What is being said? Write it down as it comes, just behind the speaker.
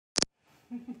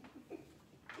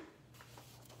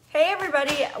Hey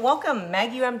everybody, welcome.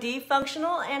 Maggie Yu, MD,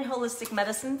 functional and holistic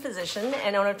medicine physician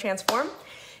and owner of Transform.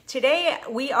 Today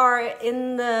we are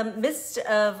in the midst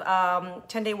of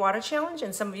 10-day water challenge,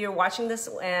 and some of you are watching this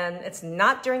and it's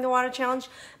not during the water challenge,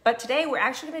 but today we're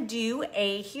actually going to do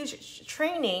a huge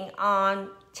training on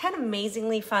 10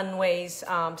 amazingly fun ways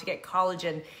to get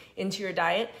collagen into your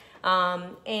diet.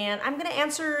 And I'm going to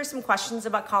answer some questions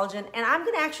about collagen, and I'm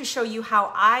going to actually show you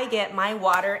how I get my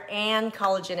water and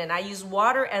collagen. And I use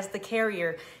water as the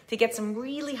carrier to get some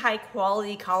really high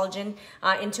quality collagen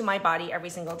into my body every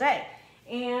single day.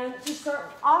 And to start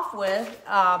off with,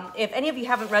 if any of you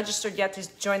haven't registered yet to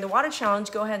join the water challenge,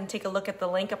 go ahead and take a look at the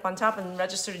link up on top and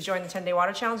register to join the 10-day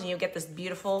water challenge, and you'll get this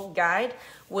beautiful guide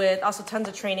with also tons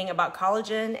of training about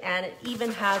collagen, and it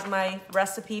even has my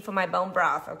recipe for my bone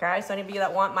broth, okay? So any of you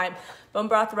that want my bone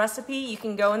broth recipe, you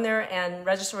can go in there and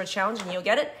register for a challenge and you'll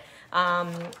get it.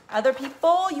 Other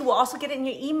people, you will also get it in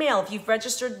your email. If you've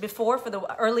registered before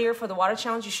earlier for the water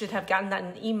challenge, you should have gotten that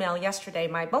in an email yesterday,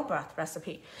 my bone broth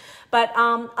recipe. But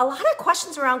a lot of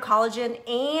questions around collagen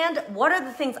and what are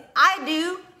the things I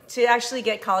do to actually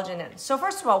get collagen in. So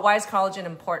first of all, why is collagen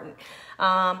important?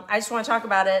 I just want to talk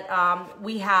about it.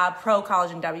 We have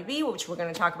Pro-Collagen WB, which we're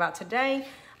going to talk about today.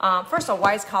 First of all,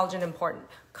 why is collagen important?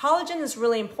 Collagen is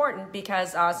really important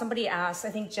because somebody asked, I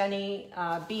think Jenny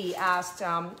B asked,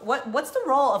 what's the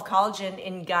role of collagen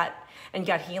in gut and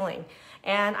gut healing?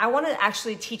 And I want to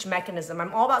actually teach mechanism.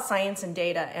 I'm all about science and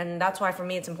data, and that's why for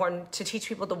me it's important to teach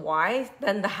people the why.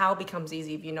 Then the how becomes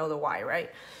easy if you know the why, right?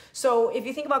 So if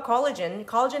you think about collagen,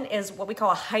 collagen is what we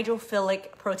call a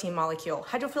hydrophilic protein molecule.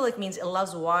 Hydrophilic means it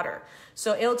loves water.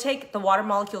 So it'll take the water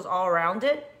molecules all around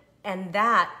it, and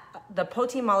the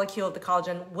protein molecule of the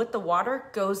collagen with the water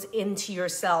goes into your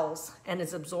cells and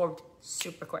is absorbed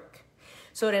super quick.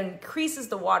 So it increases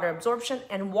the water absorption,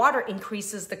 and water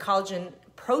increases the collagen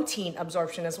protein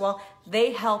absorption as well.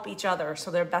 They help each other, so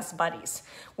they're best buddies,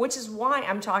 which is why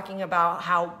I'm talking about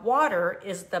how water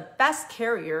is the best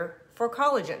carrier for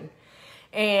collagen.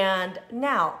 And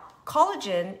now,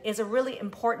 collagen is a really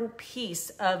important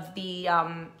piece of the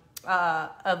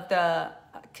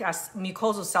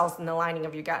mucosal cells in the lining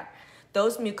of your gut.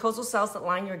 Those mucosal cells that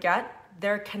line your gut,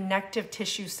 they're connective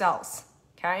tissue cells,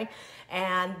 okay?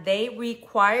 And they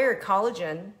require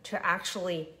collagen to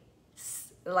actually,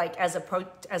 like as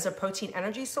a protein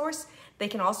energy source. They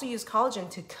can also use collagen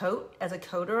to coat as a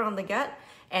coater on the gut,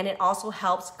 and it also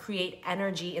helps create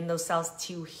energy in those cells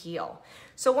to heal.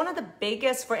 So one of the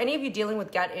biggest, for any of you dealing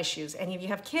with gut issues, any of you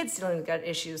have kids dealing with gut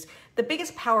issues, the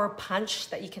biggest power punch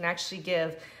that you can actually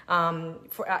give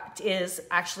is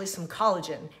actually some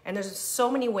collagen. And there's so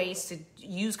many ways to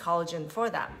use collagen for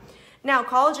that. Now,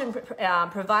 collagen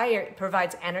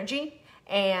provides energy,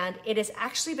 and it has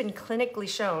actually been clinically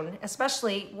shown,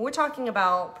 especially, we're talking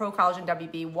about Pro-Collagen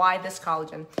WB, why this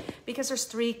collagen? Because there's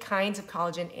 3 kinds of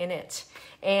collagen in it.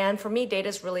 And for me, data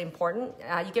is really important.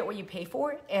 You get what you pay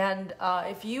for. And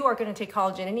if you are going to take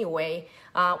collagen anyway,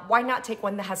 why not take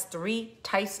one that has 3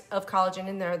 types of collagen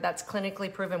in there that's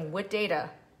clinically proven with data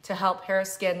to help hair,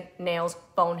 skin, nails,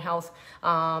 bone health,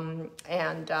 and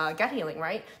gut healing,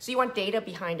 right? So you want data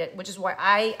behind it, which is why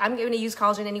I'm going to use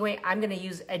collagen anyway. I'm going to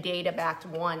use a data-backed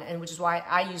one, and which is why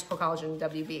I use Pro-Collagen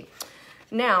WB.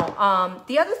 Now,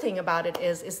 the other thing about it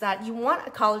is that you want a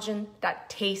collagen that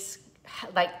tastes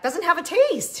doesn't have a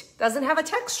taste, doesn't have a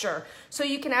texture. So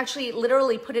you can actually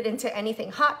literally put it into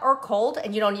anything hot or cold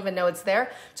and you don't even know it's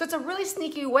there. So it's a really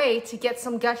sneaky way to get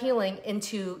some gut healing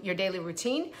into your daily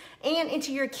routine and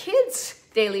into your kids'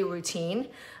 daily routine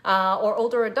or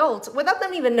older adults without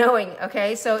them even knowing,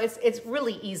 okay? So it's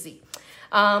really easy.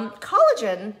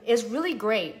 Collagen is really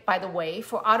great, by the way,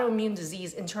 for autoimmune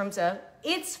disease in terms of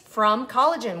it's from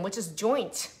collagen, which is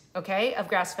joint, okay, of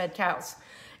grass-fed cows.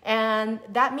 And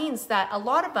that means that a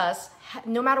lot of us,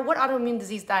 no matter what autoimmune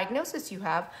disease diagnosis you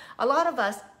have, a lot of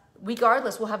us,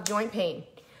 regardless, will have joint pain.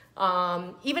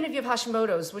 Even if you have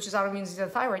Hashimoto's, which is autoimmune disease of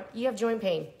the thyroid, you have joint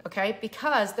pain, okay?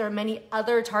 Because there are many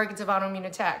other targets of autoimmune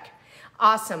attack.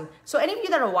 Awesome. So any of you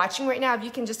that are watching right now, if you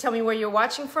can just tell me where you're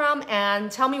watching from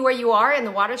and tell me where you are in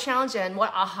the water challenge and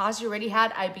what ahas you already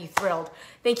had, I'd be thrilled.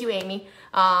 Thank you, Amy.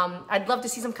 I'd love to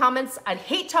see some comments. I'd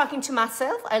hate talking to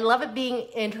myself. I love it being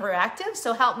interactive,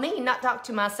 so help me not talk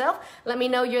to myself. Let me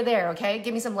know you're there, okay?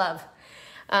 Give me some love.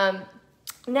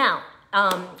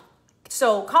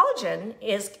 So collagen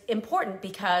is important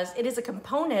because it is a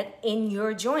component in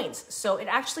your joints. So it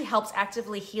actually helps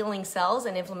actively healing cells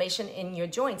and inflammation in your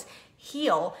joints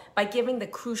heal by giving the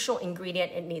crucial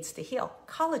ingredient it needs to heal,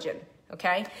 collagen,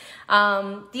 okay?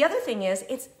 The other thing is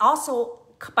it's also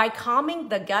by calming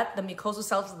the gut, the mucosal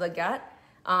cells of the gut,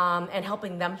 and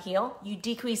helping them heal. You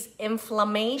decrease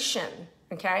inflammation,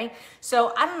 okay?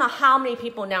 So I don't know how many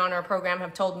people now in our program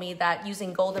have told me that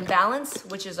using Golden Balance,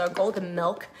 which is our golden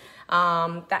milk,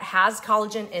 that has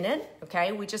collagen in it,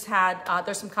 okay? We just had,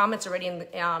 there's some comments already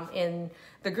in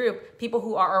the group, people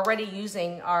who are already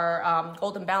using our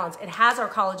Golden Balance. It has our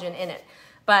collagen in it.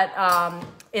 But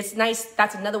it's nice,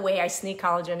 that's another way I sneak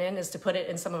collagen in, is to put it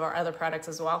in some of our other products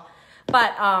as well.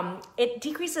 But it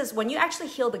decreases, when you actually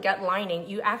heal the gut lining,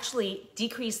 you actually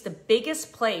decrease the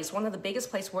biggest place, one of the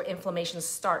biggest places where inflammation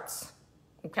starts,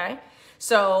 okay?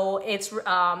 So it's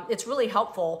really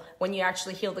helpful when you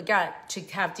actually heal the gut to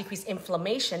have decreased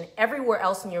inflammation everywhere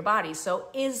else in your body. So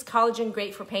is collagen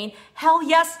great for pain? Hell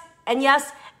yes, and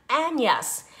yes, and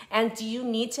yes. And do you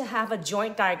need to have a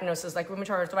joint diagnosis like rheumatoid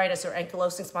arthritis or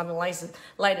ankylosing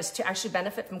spondylitis to actually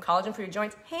benefit from collagen for your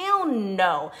joints? Hell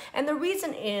no. And the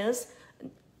reason is,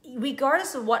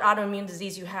 regardless of what autoimmune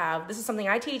disease you have, this is something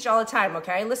I teach all the time,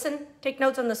 okay? Listen, take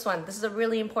notes on this one. This is a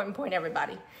really important point,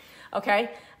 everybody,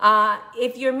 okay?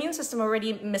 If your immune system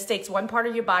already mistakes one part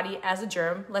of your body as a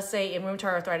germ, let's say in rheumatoid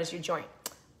arthritis, your joint,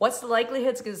 what's the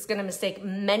likelihood it's going to mistake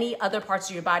many other parts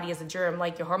of your body as a germ,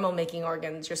 like your hormone-making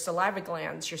organs, your salivary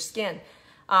glands, your skin?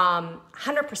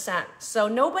 100%. So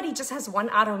nobody just has one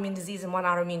autoimmune disease and one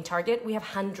autoimmune target. We have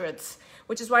hundreds,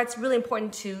 which is why it's really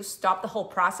important to stop the whole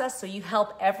process so you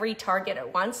help every target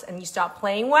at once and you stop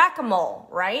playing whack-a-mole,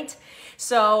 right?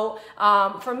 So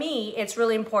for me, it's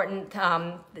really important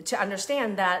to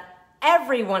understand that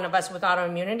every one of us with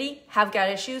autoimmunity have gut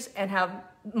issues and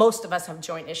most of us have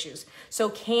joint issues. So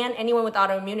can anyone with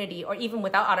autoimmunity, or even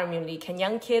without autoimmunity, can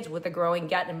young kids with a growing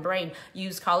gut and brain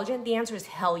use collagen? The answer is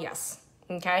hell yes.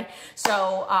 Okay,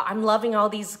 so I'm loving all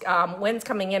these wins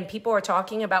coming in. People are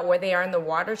talking about where they are in the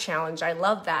water challenge. I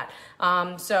love that.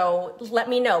 So let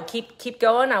me know. Keep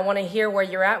going. I want to hear where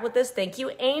you're at with this. Thank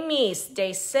you, Amy.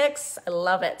 Day 6. I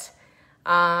love it.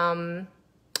 Awesome.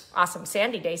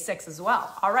 Sandy, day 6 as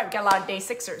well. All right, we got a lot of day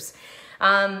 6ers.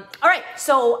 All right,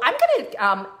 so I'm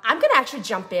gonna actually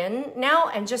jump in now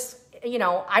and just, you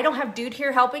know, I don't have Dude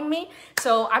here helping me,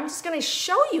 so I'm just gonna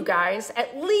show you guys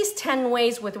at least 10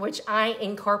 ways with which I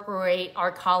incorporate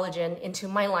our collagen into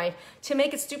my life to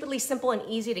make it stupidly simple and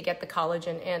easy to get the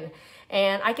collagen in.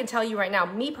 And I can tell you right now,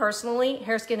 me personally,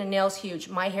 hair, skin, and nails, huge.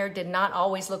 My hair did not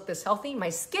always look this healthy. My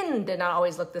skin did not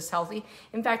always look this healthy.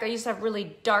 In fact, I used to have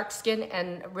really dark skin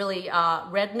and really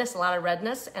redness, a lot of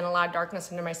redness and a lot of darkness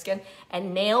under my skin.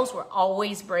 And nails were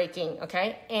always breaking,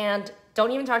 okay? And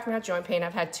don't even talk about joint pain.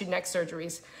 I've had 2 neck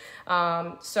surgeries.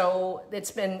 So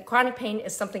it's been, chronic pain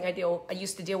is something I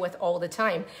used to deal with all the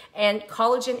time. And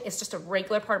collagen is just a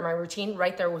regular part of my routine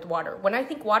right there with water. When I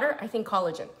think water, I think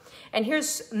collagen. And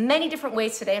here's many different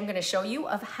ways today I'm gonna show you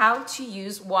of how to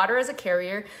use water as a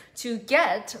carrier to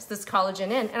get this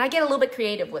collagen in. And I get a little bit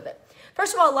creative with it.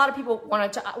 First of all, a lot of people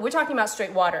we're talking about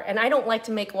straight water, and I don't like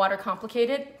to make water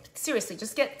complicated. Seriously,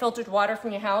 just get filtered water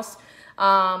from your house.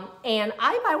 And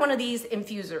I buy one of these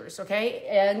infusers, okay?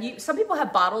 And some people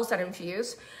have bottles that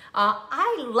infuse.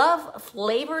 I love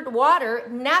flavored water,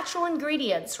 natural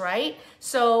ingredients, right?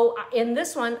 So in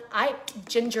this one, I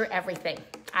ginger everything.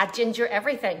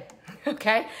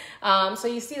 Okay? So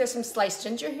you see there's some sliced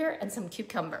ginger here and some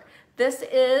cucumber. This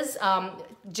is,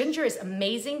 ginger is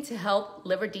amazing to help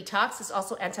liver detox. It's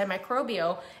also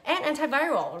antimicrobial and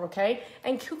antiviral, okay?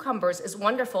 And cucumbers is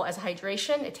wonderful as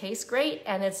hydration. It tastes great,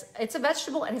 and it's a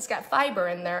vegetable, and it's got fiber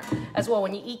in there as well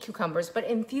when you eat cucumbers. But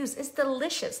infused is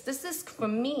delicious. This is, for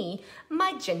me,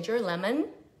 my ginger lemon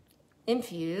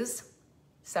infused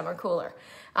summer cooler.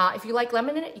 If you like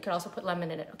lemon in it, you can also put lemon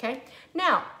in it, okay?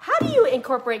 Now, how do you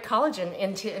incorporate collagen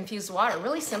into infused water?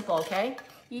 Really simple, okay?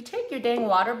 You take your dang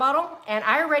water bottle, and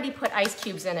I already put ice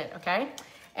cubes in it, okay?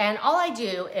 And all I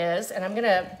do is, and I'm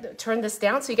gonna turn this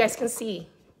down so you guys can see,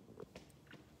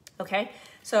 okay?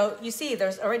 So you see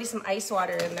there's already some ice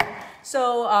water in there.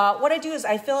 So what I do is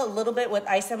I fill a little bit with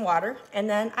ice and water, and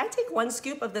then I take 1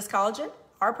 scoop of this collagen.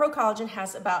 Our Pro-Collagen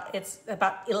has about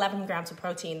 11 grams of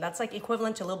protein. That's like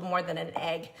equivalent to a little more than an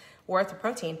egg worth of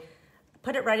protein.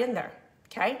 Put it right in there,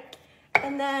 okay?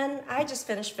 And then I just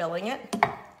finish filling it.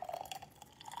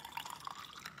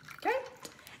 Okay,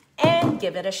 and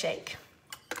give it a shake.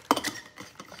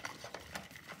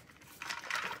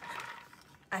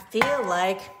 I feel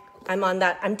like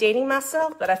I'm dating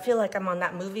myself, but I feel like I'm on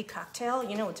that movie Cocktail,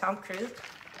 you know, with Tom Cruise.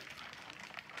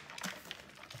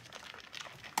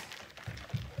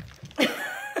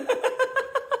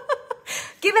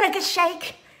 Give it a good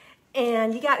shake.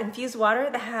 And you got infused water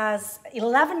that has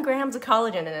 11 grams of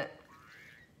collagen in it.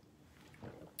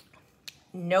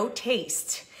 No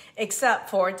taste,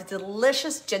 except for the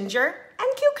delicious ginger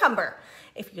and cucumber.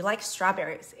 If you like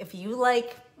strawberries, if you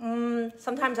like,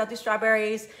 sometimes I'll do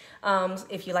strawberries.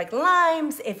 If you like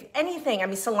limes, if anything, I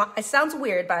mean, it sounds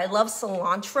weird, but I love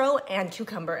cilantro and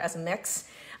cucumber as a mix.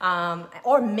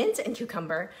 Or mint and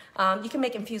cucumber. You can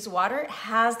make infused water. It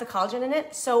has the collagen in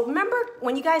it. So remember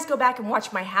when you guys go back and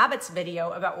watch my habits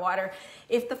video about water,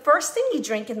 if the first thing you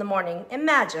drink in the morning,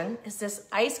 imagine, is this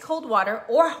ice cold water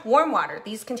or warm water.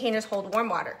 These containers hold warm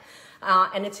water.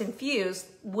 And it's infused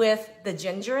with the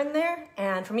ginger in there.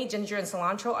 And for me, ginger and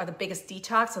cilantro are the biggest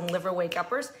detox and liver wake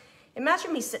uppers.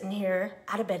 Imagine me sitting here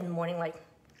out of bed in the morning like,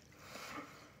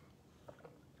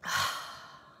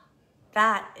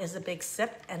 that is a big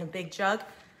sip and a big jug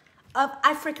of,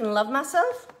 I freaking love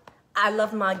myself. I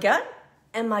love my gut,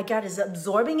 and my gut is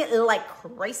absorbing it like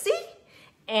crazy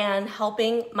and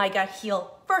helping my gut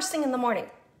heal first thing in the morning,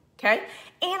 okay?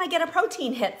 And I get a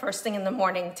protein hit first thing in the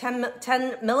morning,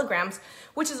 10 milligrams,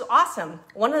 which is awesome.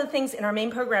 One of the things in our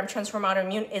main program, Transform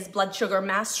Autoimmune, is blood sugar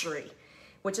mastery,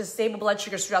 which is stable blood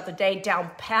sugars throughout the day, down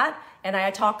pat, and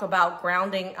I talk about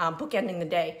grounding, bookending the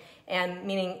day. And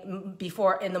meaning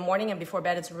in the morning and before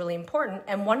bed, it's really important.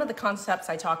 And one of the concepts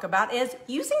I talk about is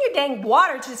using your dang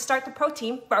water to start the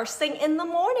protein first thing in the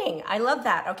morning. I love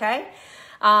that, okay?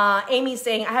 Amy's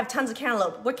saying, I have tons of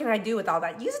cantaloupe. What can I do with all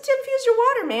that? Use it to infuse your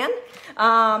water, man.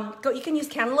 You can use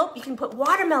cantaloupe. You can put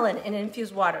watermelon in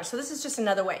infused water. So this is just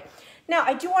another way. Now,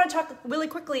 I do want to talk really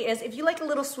quickly is if you like a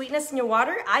little sweetness in your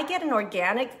water, I get an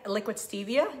organic liquid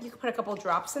stevia. You can put a couple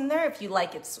drops in there if you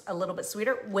like it a little bit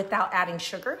sweeter without adding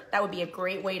sugar. That would be a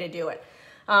great way to do it.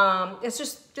 That's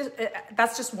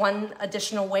just one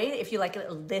additional way if you like it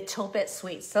a little bit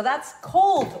sweet. So that's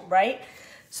cold, right?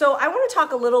 So I want to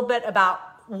talk a little bit about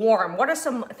warm. What are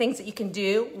some things that you can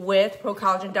do with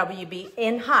Pro-Collagen WB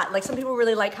in hot? Like some people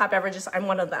really like hot beverages. I'm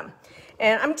one of them.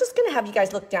 And I'm just going to have you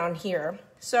guys look down here.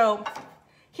 So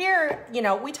here, you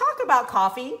know, we talk about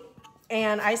coffee,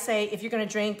 and I say if you're going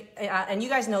to drink, and you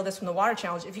guys know this from the water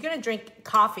challenge, if you're going to drink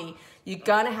coffee, you're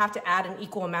going to have to add an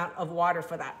equal amount of water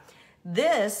for that.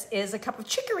 This is a cup of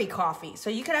chicory coffee.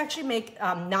 So you could actually make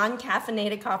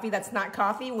non-caffeinated coffee that's not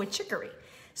coffee with chicory.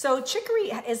 So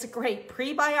chicory is a great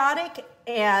prebiotic,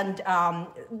 and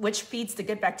which feeds the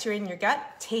good bacteria in your gut.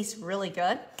 Tastes really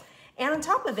good. And on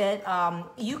top of it,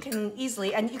 you can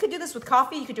easily, and you could do this with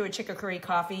coffee, you could do a chicory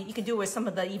coffee, you could do it with some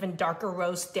of the even darker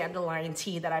roast dandelion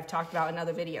tea that I've talked about in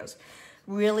other videos.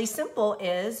 Really simple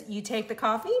is you take the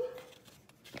coffee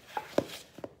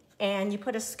and you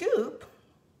put a scoop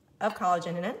of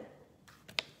collagen in it.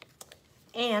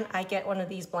 And I get one of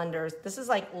these blenders. This is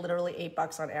like literally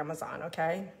 $8 on Amazon,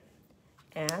 okay?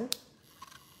 And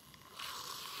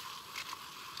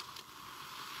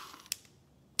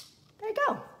there you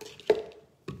go.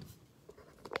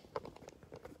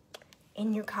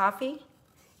 In your coffee,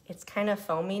 it's kind of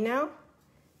foamy now.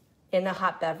 In the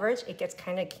hot beverage, it gets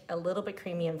kind of a little bit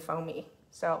creamy and foamy.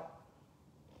 So,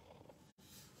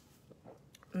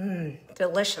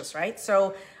 delicious, right?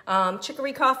 So,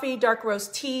 chicory coffee, dark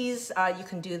roast teas, you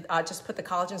can do, just put the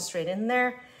collagen straight in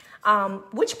there.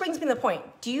 Which brings me to the point.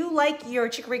 Do you like your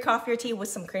chicory coffee or tea with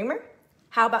some creamer?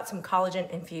 How about some collagen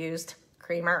infused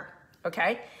creamer,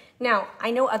 okay? Now, I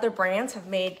know other brands have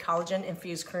made collagen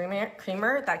infused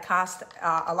creamer that cost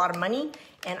a lot of money,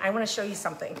 and I wanna show you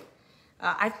something.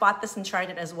 I've bought this and tried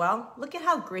it as well. Look at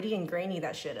how gritty and grainy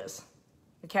that shit is,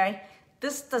 okay?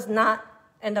 This does not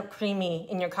end up creamy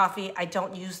in your coffee. I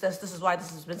don't use this. This is why this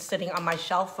has been sitting on my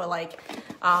shelf for like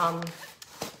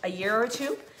a year or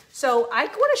two. So I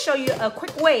wanna show you a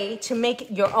quick way to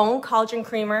make your own collagen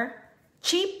creamer,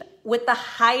 cheap with the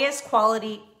highest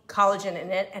quality collagen in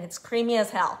it, and it's creamy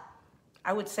as hell.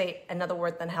 I would say another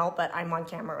word than hell, but I'm on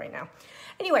camera right now.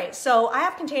 Anyway, so I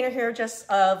have a container here just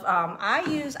of,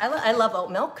 I love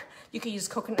oat milk. You could use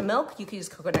coconut milk, you could use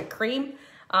coconut cream,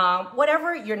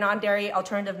 whatever your non-dairy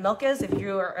alternative milk is. If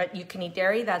you can eat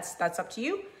dairy, that's up to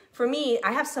you. For me,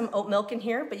 I have some oat milk in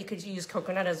here, but you could use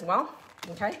coconut as well,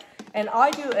 okay? And all I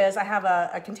do is I have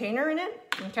a container in it,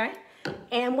 okay?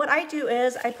 And what I do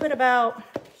is I put about,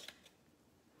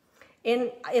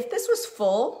 if this was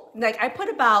full, like I put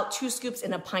about 2 scoops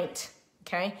in a pint,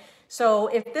 okay? So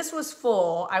if this was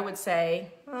full, I would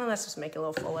say, oh, let's just make it a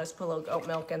little full. Let's put a little oat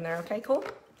milk in there, okay, cool?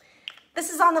 This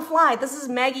is on the fly. This is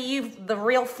Maggie Yu, the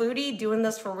real foodie, doing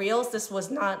this for reals. This was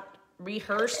not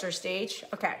rehearsed or staged.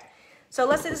 Okay, so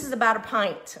let's say this is about a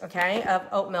pint, okay, of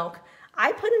oat milk.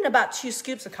 I put in about 2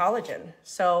 scoops of collagen.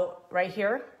 So right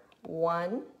here,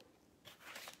 1,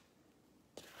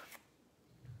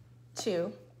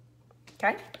 2,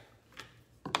 okay?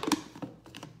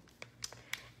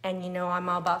 And you know I'm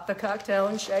all about the cocktail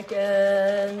and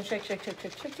shaking. Shake, shake, shake,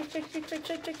 shake, shake, shake, shake, shake, shake,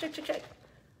 shake, shake, shake, shake.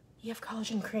 you have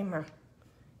collagen creamer.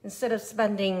 Instead of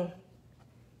spending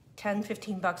 10,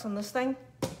 15 bucks on this thing,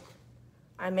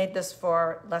 I made this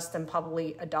for less than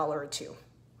probably $1 or $2,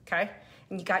 okay?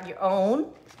 And you got your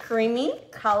own creamy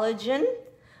collagen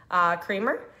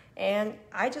creamer, and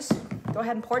I just go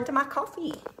ahead and pour it into my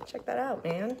coffee. Check that out,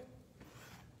 man.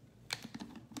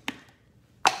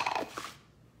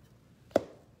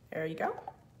 There you go.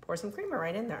 Pour some creamer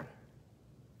right in there.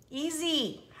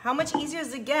 Easy. How much easier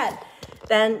does it get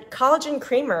than collagen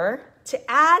creamer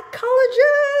to add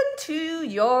collagen to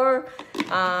your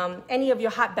any of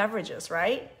your hot beverages,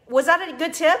 right? Was that a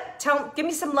good tip? Give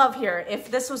me some love here.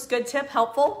 If this was a good tip,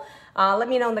 helpful, let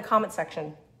me know in the comment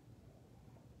section.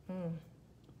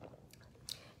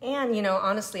 And, you know,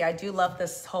 honestly, I do love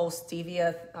this whole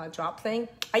stevia drop thing.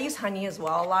 I use honey as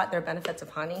well a lot. There are benefits of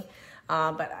honey.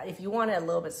 But if you want it a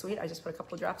little bit sweet, I just put a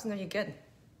couple of drops in there, you're good.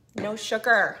 No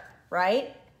sugar,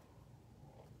 right?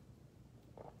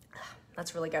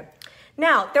 That's really good.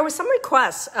 Now, there was some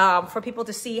requests for people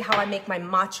to see how I make my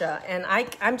matcha, and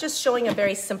I'm just showing a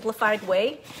very simplified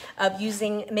way of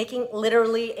making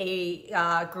literally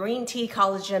a green tea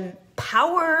collagen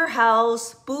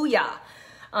powerhouse. Booyah.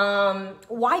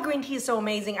 Why green tea is so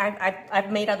amazing,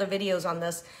 I've made other videos on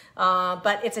this,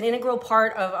 but it's an integral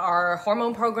part of our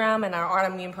hormone program and our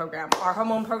autoimmune program. Our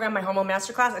hormone program, my hormone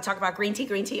masterclass, I talk about green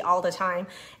tea all the time.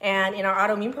 And in our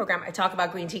autoimmune program, I talk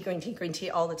about green tea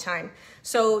all the time.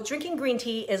 So drinking green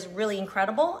tea is really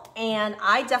incredible. And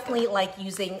I definitely like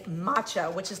using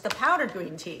matcha, which is the powdered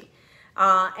green tea.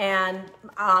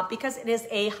 Because it is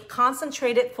a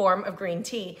concentrated form of green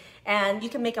tea, and you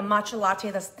can make a matcha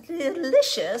latte that's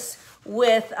delicious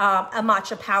with a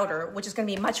matcha powder, which is going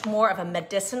to be much more of a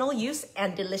medicinal use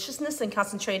and deliciousness and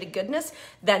concentrated goodness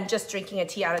than just drinking a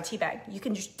tea out of a tea bag. You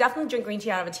can definitely drink green tea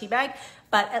out of a tea bag,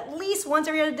 but at least once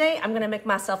every other day, I'm going to make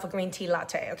myself a green tea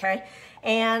latte, okay?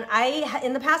 And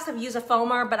in the past, have used a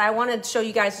foamer, but I wanted to show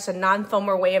you guys just a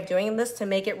non-foamer way of doing this to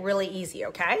make it really easy,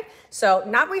 okay? So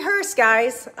not rehearsed,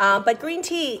 guys, but green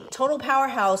tea, total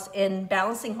powerhouse in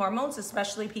balancing hormones,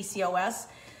 especially PCOS.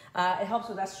 It helps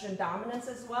with estrogen dominance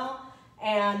as well.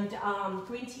 And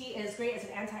green tea is great as an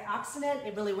antioxidant.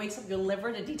 It really wakes up your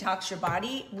liver to detox your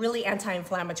body, really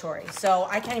anti-inflammatory. So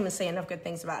I can't even say enough good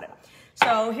things about it.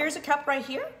 So here's a cup right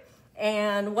here.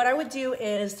 And what I would do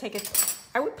is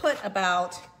I would put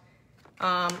about,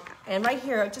 and right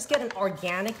here, just get an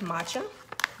organic matcha,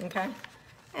 okay?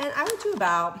 And I would do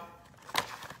about,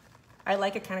 I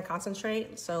like it kind of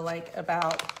concentrate, so like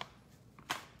about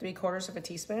 3/4 of a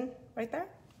teaspoon right there,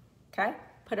 okay?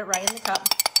 Put it right in the cup,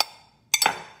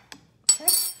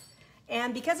 okay?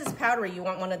 And because it's powdery, you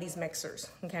want one of these mixers,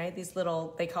 okay? These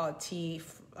little, they call it tea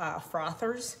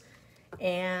frothers.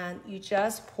 And you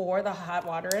just pour the hot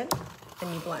water in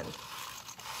and you blend.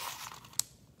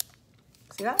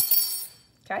 See that?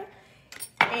 Okay.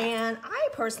 And I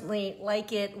personally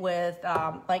like it with,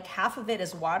 like half of it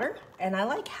is water, and I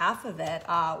like half of it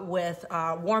with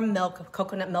warm milk,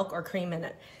 coconut milk or cream in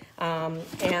it.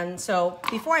 And so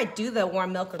before I do the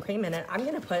warm milk or cream in it, I'm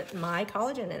gonna put my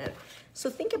collagen in it. So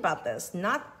think about this,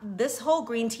 this whole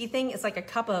green tea thing is like a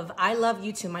cup of I love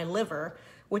you to my liver,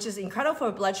 which is incredible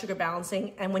for blood sugar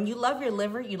balancing. And when you love your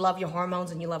liver, you love your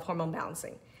hormones and you love hormone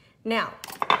balancing. Now,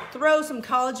 throw some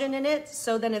collagen in it,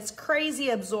 so then it's crazy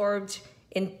absorbed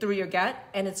through your gut,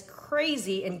 and it's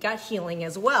crazy in gut healing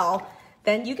as well.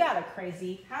 Then you got a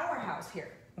crazy powerhouse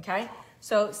here, okay?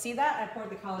 So see that? I poured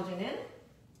the collagen in,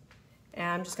 and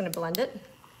I'm just gonna blend it.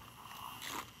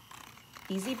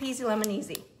 Easy peasy lemon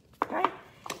easy, okay?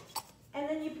 And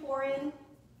then you pour in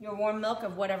your warm milk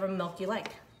of whatever milk you like.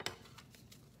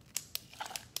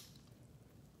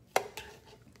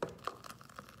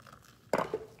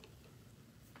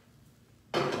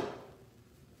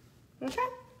 Okay,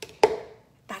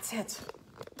 that's it.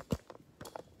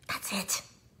 That's it.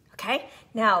 Okay.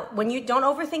 Now, when you don't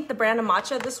overthink the brand of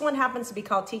matcha, this one happens to be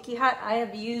called Tiki Hut. I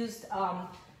have used a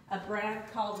brand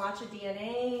called Matcha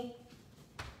DNA.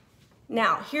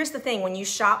 Now, here's the thing: when you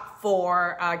shop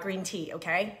for green tea,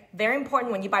 okay, very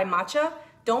important when you buy matcha,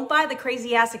 don't buy the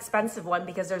crazy ass expensive one,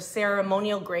 because there's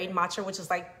ceremonial grade matcha, which is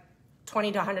like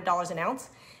 $20 to $100 an ounce.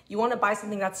 You want to buy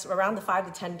something that's around the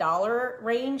 $5 to $10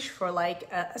 range for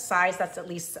like a size that's at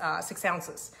least 6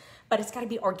 ounces. But it's got to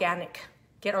be organic.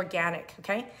 Get organic,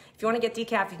 okay? If you want to get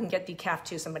decaf, you can get decaf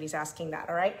too. Somebody's asking that,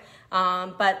 all right?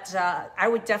 But I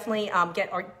would definitely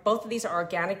both of these are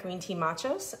organic green tea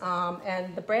matchas.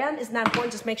 And the brand is not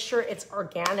important. Just make sure it's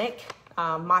organic.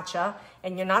 matcha,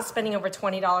 and you're not spending over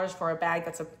 $20 for a bag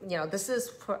that's this is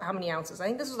for how many ounces? I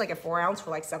think this was like a 4 ounce for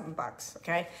like $7,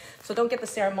 okay? So don't get the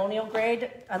ceremonial grade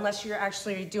unless you're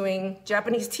actually doing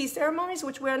Japanese tea ceremonies,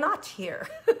 which we're not here,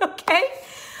 okay?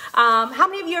 How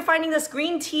many of you are finding this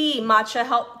green tea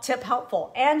matcha tip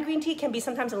helpful? And green tea can be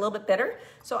sometimes a little bit bitter,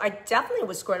 so I definitely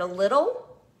would squirt a little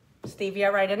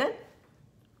stevia right in it.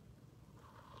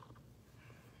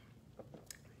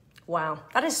 Wow,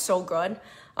 that is so good.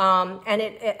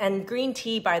 And green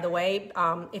tea, by the way,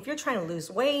 if you're trying to lose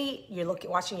weight, you're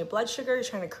watching your blood sugar, you're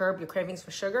trying to curb your cravings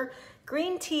for sugar,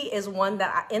 green tea is one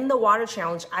that in the water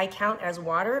challenge, I count as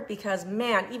water because,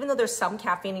 man, even though there's some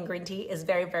caffeine in green tea, is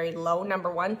very, very low,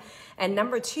 number one. And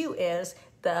number two is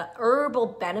the herbal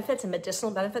benefits and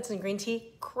medicinal benefits in green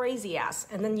tea, crazy ass.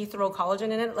 And then you throw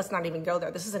collagen in it, let's not even go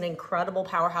there. This is an incredible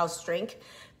powerhouse drink.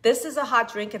 This is a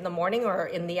hot drink in the morning or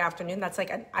in the afternoon. That's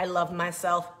like, I love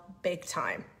myself big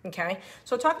time, okay?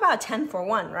 So talk about a 10 for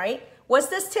 1, right? Was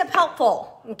this tip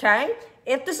helpful, okay?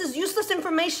 If this is useless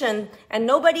information and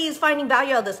nobody is finding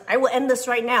value out of this, I will end this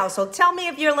right now. So tell me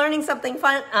if you're learning something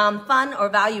fun or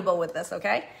valuable with this,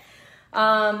 okay?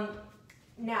 Now,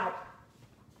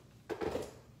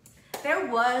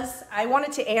 I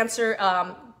wanted to answer,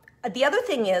 the other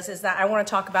thing is that I want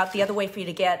to talk about the other way for you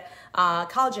to get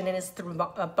collagen in is through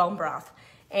bone broth.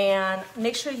 And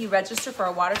make sure you register for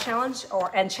a water challenge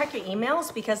and check your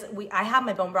emails because I have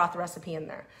my bone broth recipe in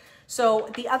there. So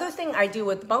the other thing I do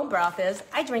with bone broth is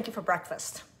I drink it for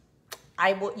breakfast.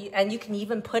 And you can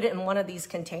even put it in one of these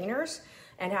containers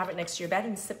and have it next to your bed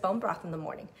and sip bone broth in the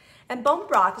morning. And bone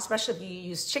broth, especially if you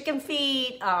use chicken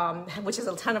feet, which is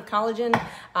a ton of collagen,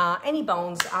 any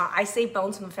bones. I save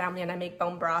bones from the family and I make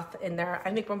bone broth in there.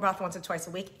 I make bone broth once or twice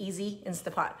a week, easy,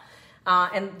 Instapot.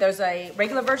 And there's a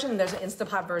regular version and there's an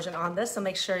Instapot version on this, so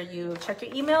make sure you check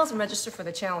your emails and register for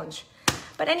the challenge.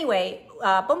 But anyway,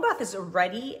 bone broth is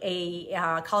already a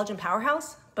collagen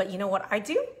powerhouse, but you know what I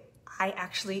do? I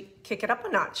actually kick it up a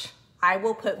notch. I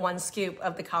will put 1 scoop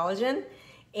of the collagen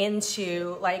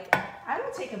into, like, I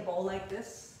will take a bowl like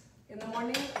this in the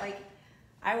morning, like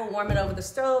I will warm it over the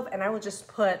stove and I will just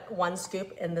put 1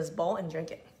 scoop in this bowl and drink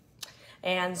it.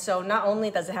 And so not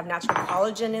only does it have natural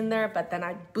collagen in there, but then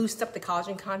I boost up the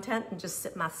collagen content and just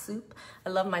sip my soup. I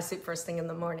love my soup first thing in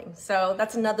the morning. So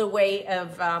that's another way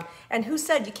of, and who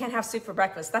said you can't have soup for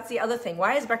breakfast? That's the other thing.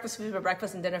 Why is breakfast food for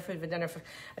breakfast and dinner food for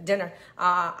dinner?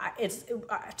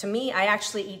 To me, I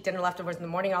actually eat dinner leftovers in the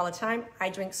morning all the time.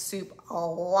 I drink soup a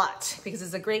lot because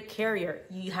it's a great carrier.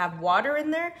 You have water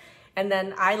in there. And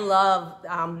then I love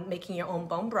making your own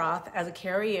bone broth as a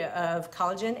carrier of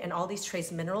collagen and all these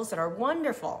trace minerals that are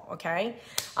wonderful, okay?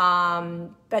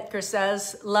 Betker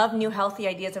says, love new healthy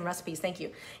ideas and recipes, thank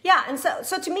you. Yeah, and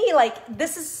so to me, like,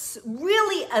 this is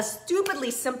really a stupidly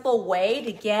simple way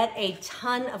to get a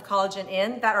ton of collagen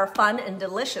in that are fun and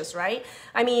delicious, right?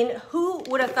 I mean, who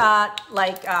would have thought,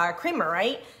 like, creamer,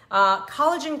 right?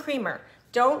 Collagen creamer.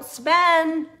 Don't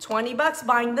spend 20 bucks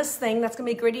buying this thing that's gonna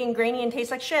be gritty and grainy and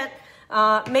taste like shit.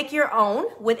 Make your own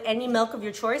with any milk of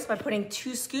your choice by putting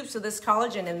 2 scoops of this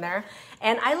collagen in there.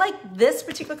 And I like this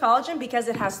particular collagen because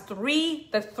it has the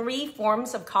three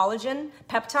forms of collagen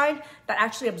peptide that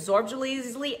actually absorbs really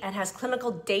easily and has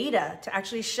clinical data to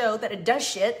actually show that it does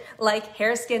shit like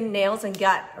hair, skin, nails, and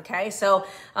gut, okay? So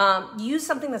use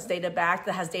something that's data backed,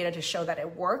 that has data to show that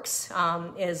it works,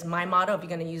 is my motto if you're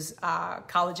gonna use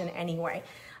collagen anyway,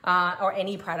 or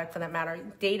any product for that matter.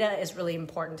 Data is really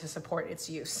important to support its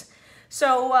use.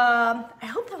 So I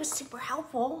hope that was super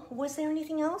helpful. Was there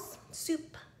anything else?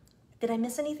 Soup. Did I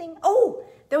miss anything? Oh,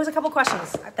 there was a couple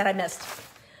questions that I missed.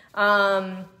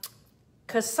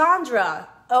 Cassandra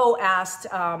asked,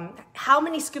 how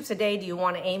many scoops a day do you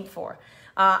want to aim for?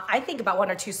 I think about 1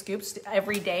 or 2 scoops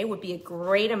every day would be a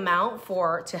great amount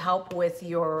to help with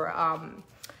your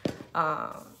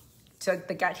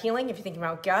the gut healing. If you're thinking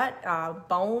about gut,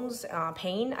 bones,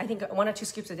 pain, I think 1 or 2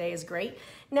 scoops a day is great.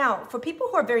 Now, for people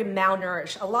who are very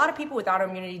malnourished, a lot of people with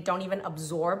autoimmunity don't even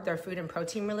absorb their food and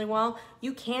protein really well.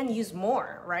 You can use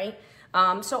more, right?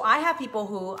 So I have people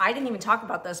who, I didn't even talk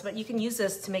about this, but you can use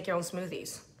this to make your own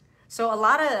smoothies. So a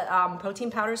lot of protein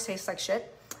powders taste like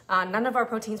shit. None of our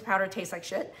protein powder tastes like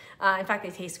shit. In fact, they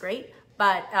taste great.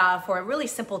 But for a really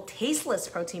simple, tasteless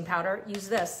protein powder, use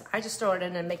this. I just throw it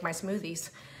in and make my smoothies.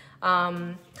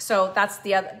 So that's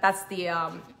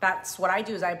what I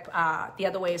do is the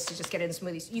other way is to just get it in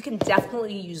smoothies. You can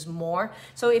definitely use more.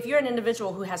 So if you're an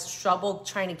individual who has trouble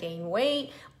trying to gain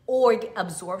weight or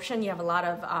absorption, you have a lot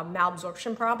of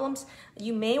malabsorption problems,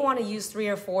 you may want to use 3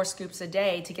 or 4 scoops a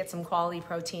day to get some quality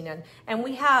protein in. And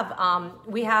we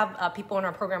have people in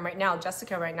our program right now,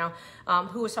 Jessica right now,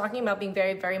 who was talking about being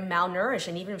very, very malnourished,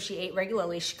 and even if she ate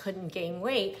regularly, she couldn't gain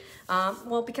weight.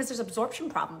 Well, because there's absorption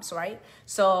problems, right?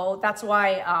 So that's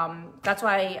why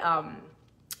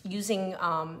using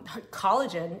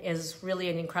collagen is really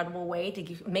an incredible way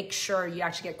to make sure you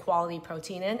actually get quality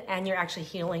protein in, and you're actually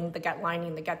healing the gut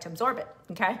lining, the gut to absorb it,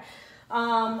 okay?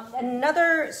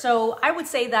 So I would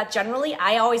say that generally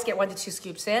I always get 1 to 2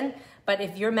 scoops in, but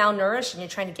if you're malnourished and you're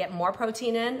trying to get more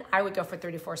protein in, I would go for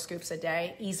 3 to 4 scoops a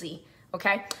day, easy,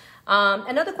 okay?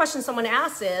 Another question someone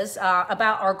asked is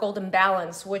about our Golden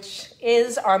Balance, which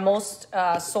is our most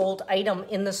sold item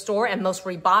in the store and most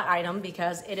rebought item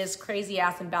because it is crazy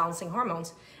ass in balancing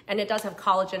hormones. And it does have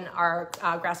collagen, our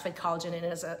grass-fed collagen in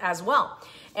it as well.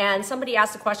 And somebody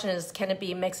asked the question is, can it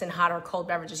be mixed in hot or cold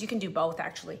beverages? You can do both,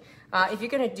 actually. If you're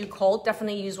gonna do cold,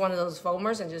 definitely use one of those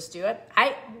foamers and just do it.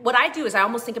 What I do is I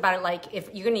almost think about it like, if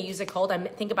you're gonna use it cold, I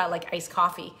think about it like iced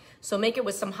coffee. So make it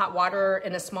with some hot water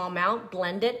in a small amount,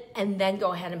 blend it, and then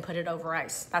go ahead and put it over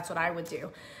ice. That's what I would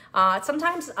do.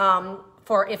 Sometimes,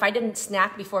 if I didn't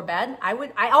snack before bed,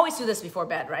 I always do this before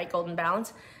bed, right? Golden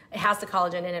Balance. It has the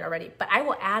collagen in it already, but I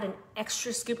will add an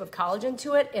extra scoop of collagen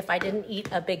to it if I didn't eat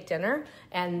a big dinner,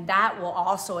 and that will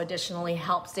also additionally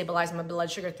help stabilize my blood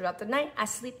sugar throughout the night. I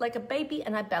sleep like a baby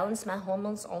and I balance my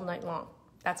hormones all night long.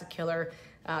 That's a killer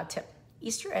tip.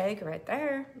 Easter egg right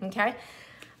there, okay?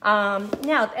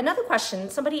 Now, another question,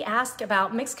 somebody asked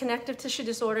about mixed connective tissue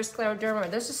disorder,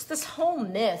 scleroderma. There's just this whole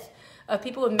myth of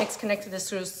people with mixed connective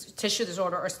tissue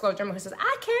disorder or scleroderma who says,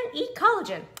 I can't eat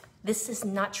collagen. This is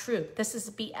not true. This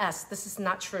is BS. This is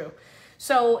not true.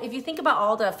 So if you think about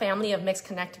all the family of mixed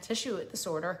connective tissue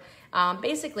disorder,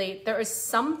 basically there is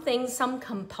some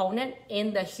component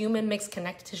in the human mixed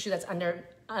connective tissue that's under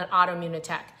an autoimmune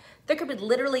attack. There could be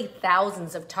literally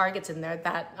thousands of targets in there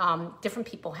that different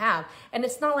people have. And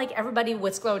it's not like everybody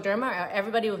with scleroderma or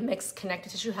everybody with mixed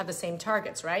connective tissue have the same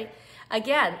targets, right?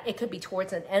 Again, it could be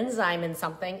towards an enzyme in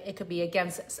something. It could be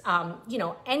against,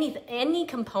 any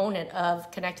component of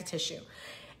connective tissue.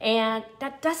 And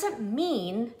that doesn't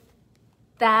mean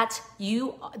that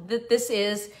this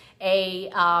is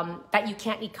that you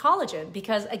can't eat collagen,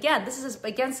 because again, this is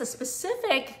against a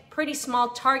specific, pretty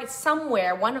small target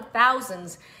somewhere, one of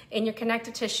thousands in your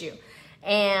connective tissue.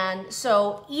 And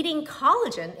so eating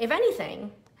collagen, if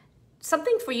anything,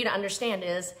 something for you to understand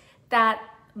is that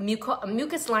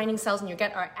mucus lining cells in your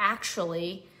gut are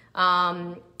actually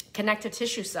connective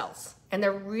tissue cells, and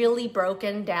they're really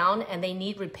broken down and they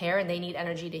need repair and they need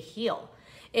energy to heal.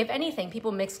 If anything,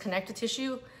 people mixed connective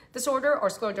tissue disorder or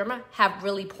scleroderma have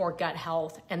really poor gut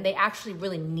health, and they actually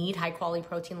really need high quality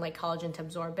protein like collagen to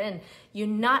absorb in. You're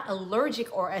not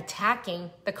allergic or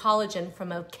attacking the collagen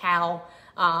from a cow,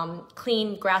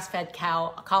 clean grass-fed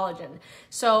cow collagen.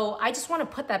 So I just want to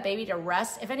put that baby to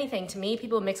rest. If anything, to me,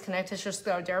 people with mixed connective tissue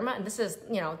scleroderma, and this is,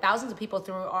 thousands of people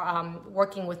through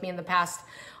working with me in the past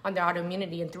on their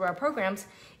autoimmunity and through our programs,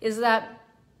 is that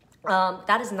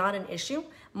that is not an issue.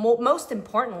 Most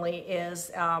importantly is,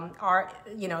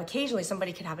 occasionally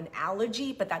somebody could have an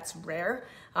allergy, but that's rare.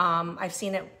 I've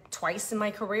seen it twice in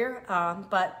my career,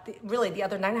 but really the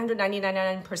other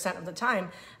 999% of the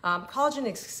time,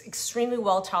 collagen is extremely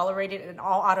well tolerated in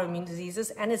all autoimmune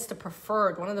diseases, and it's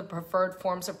one of the preferred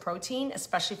forms of protein,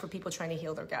 especially for people trying to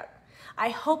heal their gut. I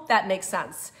hope that makes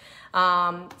sense.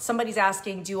 Somebody's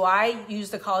asking, do I use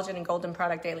the collagen and golden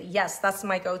product daily? Yes, that's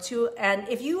my go-to. And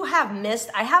if you have missed,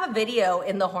 I have a video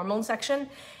in the hormone section,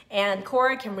 and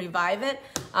Cora can revive it.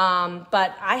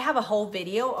 But I have a whole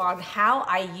video on how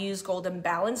I use Golden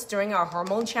Balance during our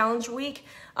hormone challenge week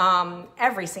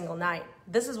every single night.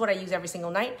 This is what I use every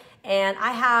single night. And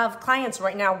I have clients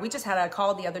right now. We just had a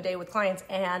call the other day with clients,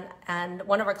 and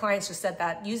one of our clients just said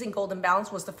that using Golden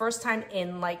Balance was the first time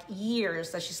in like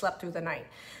years that she slept through the night.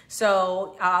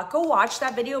 So go watch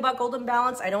that video about Golden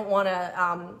Balance. I don't want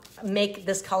to make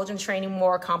this collagen training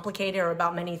more complicated or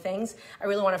about many things. I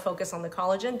really want to focus on the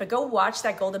collagen, but go watch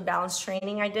that Golden Balance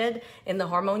training I did in the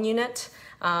hormone unit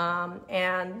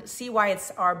and see why it's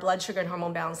our blood sugar and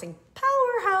hormone balancing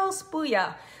powerhouse.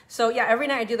 Booyah. So yeah, every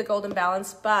night I do the Golden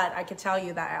Balance, but I can tell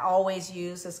you that I always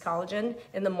use this collagen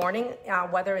in the morning,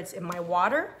 whether it's in my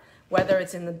water, whether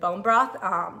it's in the bone broth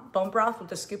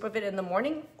with a scoop of it in the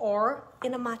morning, or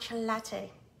in a matcha latte,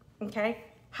 okay?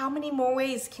 How many more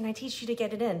ways can I teach you to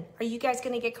get it in? Are you guys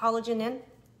gonna get collagen in?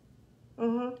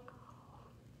 Oh,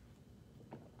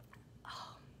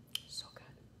 so good.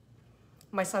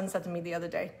 My son said to me the other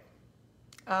day,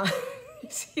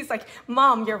 He's like,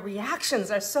 Mom, your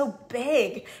reactions are so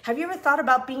big. Have you ever thought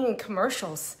about being in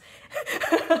commercials?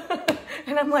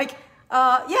 And I'm like,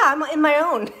 yeah, I'm in my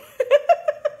own.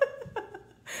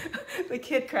 The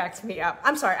kid cracks me up.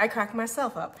 I'm sorry, I crack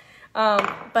myself up.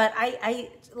 But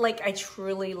I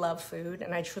truly love food,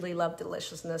 and I truly love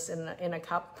deliciousness in a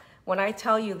cup. When I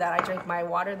tell you that I drink my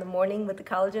water in the morning with the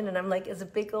collagen, and I'm like, it's a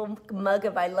big old mug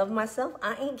of I love myself,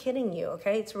 I ain't kidding you,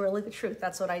 okay? It's really the truth.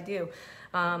 That's what I do.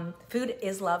 Food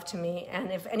is love to me,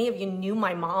 and if any of you knew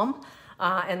my mom,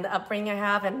 and the upbringing I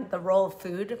have and the role of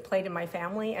food played in my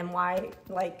family and why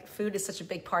food is such a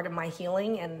big part of my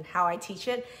healing and how I teach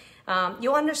it,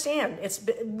 you'll understand. It's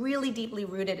really deeply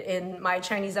rooted in my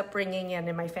Chinese upbringing and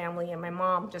in my family and my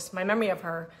mom, just my memory of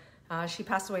her. She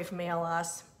passed away from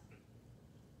ALS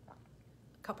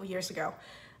a couple years ago.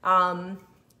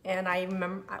 And I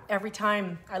remember every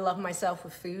time I love myself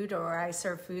with food or I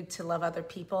serve food to love other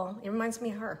people, it reminds me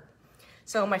of her.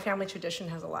 So my family tradition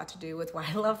has a lot to do with why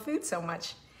I love food so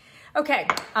much. Okay,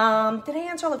 did I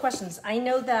answer all the questions? I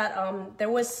know that there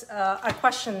was a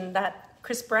question that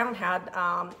Chris Brown had,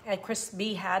 and Chris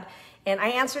B had, and I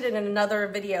answered it in another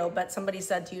video, but somebody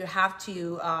said, do you have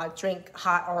to drink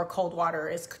hot or cold water?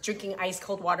 Is drinking ice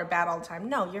cold water bad all the time?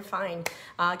 No, you're fine.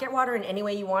 Get water in any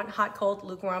way you want, hot, cold,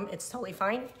 lukewarm, it's totally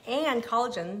fine. And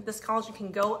collagen, this collagen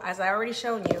can go, as I already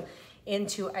shown you,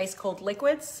 into ice cold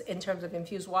liquids in terms of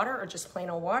infused water or just plain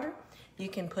old water. You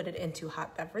can put it into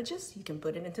hot beverages. You can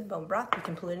put it into bone broth. You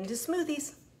can put it into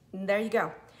smoothies. And there you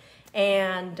go.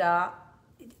 And a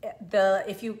lot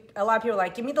of people are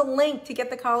like, give me the link to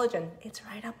get the collagen. It's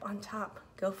right up on top.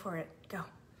 Go for it. Go.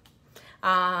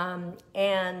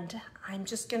 And I'm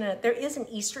just gonna, there is an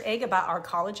Easter egg about our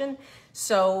collagen.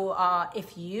 So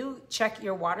if you check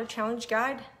your water challenge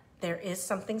guide, there is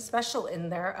something special in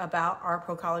there about our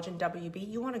Pro-Collagen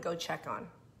WB you want to go check on.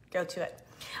 Go to it.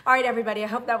 All right, everybody, I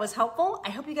hope that was helpful.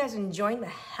 I hope you guys are enjoying the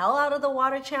hell out of the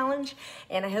water challenge,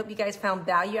 and I hope you guys found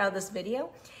value out of this video.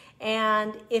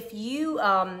 And if you,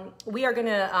 we are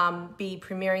gonna be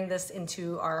premiering this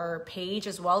into our page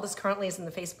as well. This currently is in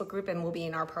the Facebook group and will be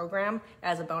in our program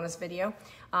as a bonus video.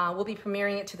 We'll be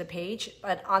premiering it to the page,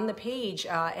 but on the page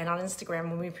and on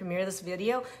Instagram, when we premiere this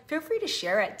video, feel free to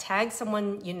share it. Tag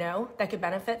someone you know that could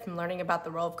benefit from learning about the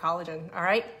role of collagen, all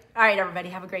right? All right, everybody,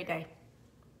 have a great day.